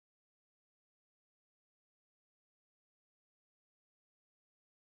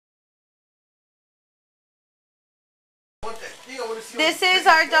This is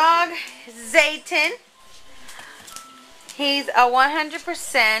our dog, Zae-X. He's a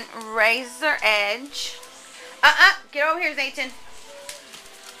 100% razor edge. Get over here, Zae-X.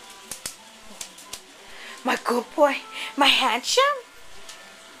 My good boy. My handsome.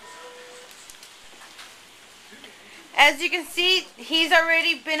 As you can see, he's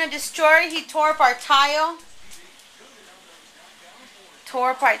already been a destroyer. He tore up our tile.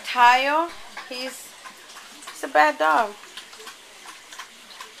 He's a bad dog.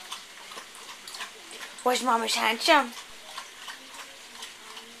 Where's Mama's handsome?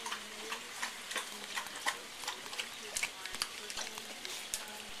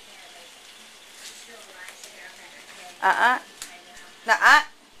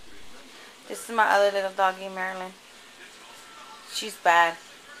 This is my other little doggy, Marilyn. She's bad.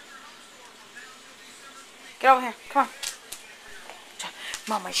 Get over here. Come on.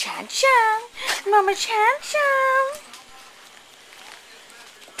 Mama's handsome. Mama's handsome.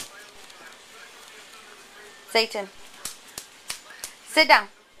 Zae-X. Sit down.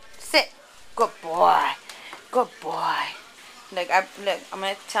 Sit. Good boy. Good boy. Look, I'm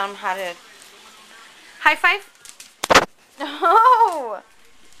gonna tell him how to high five. No.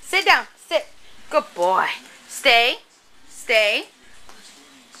 Sit down. Sit. Good boy. Stay. Stay.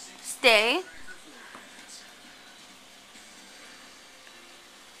 Stay.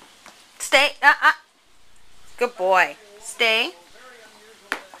 Stay. Good boy. Stay.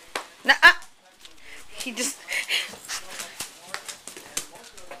 He just.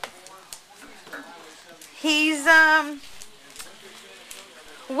 He's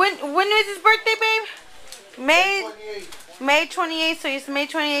When is his birthday, babe? May 28th. So he's May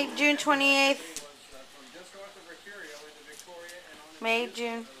 28th, June 28th. May,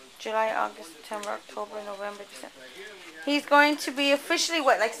 June, July, August, September, October, November, December. He's going to be officially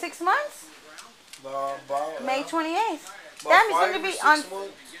what, like 6 months? May 28th. Damn, he's going to be on.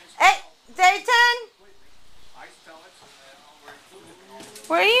 Hey, Zae-X!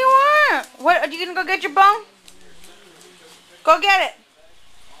 Where do you want? What? Are you gonna go get your bone? Go get it.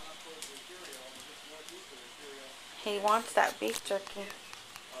 He wants that beef jerky.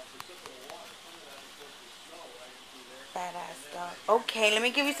 Badass dog. Okay, let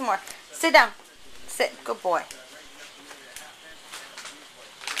me give you some more. Sit down. Sit. Good boy.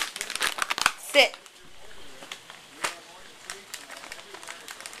 Sit.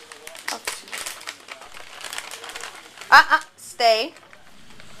 Stay.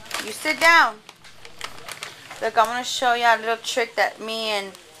 You sit down. Look, I'm going to show you a little trick that me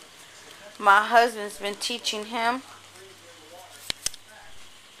and my husband's been teaching him.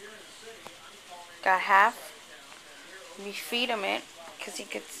 Got half. We feed him it because he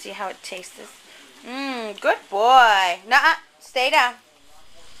could see how it tastes. Good boy. Nuh-uh. Stay down.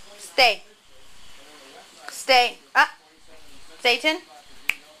 Stay. Stay. Zae-X.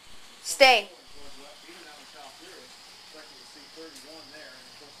 Stay.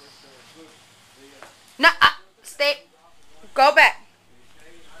 Nuh-uh. Stay. Go back.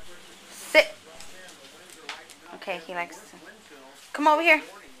 Sit. Okay, he likes to. Come over here.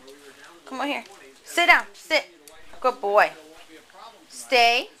 Come over here. Sit down. Sit. Good boy.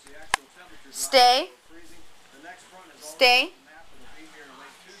 Stay. Stay. Stay.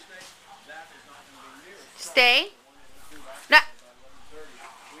 Stay. No.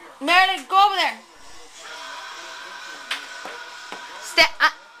 Meredith, go over there. Stay.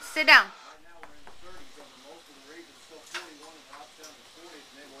 Sit down.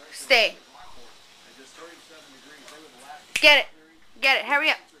 Stay. Get it. Get it. Hurry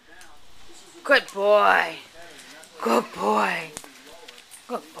up. Good boy. Good boy.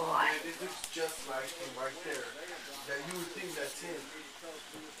 Good boy. It looks just like him right there. That you would think that's him.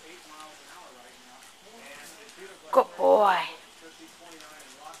 Good boy.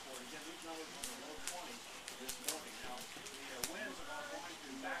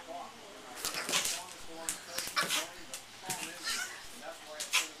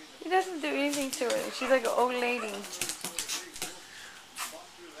 He doesn't do anything to her. She's like an old lady.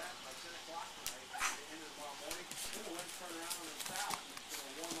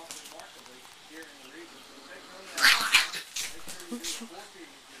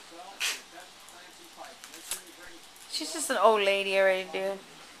 She's just an old lady already, dude.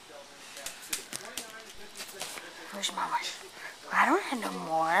 Where's Mama? I don't have no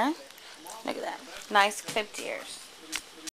more. Look at that. Nice clipped ears.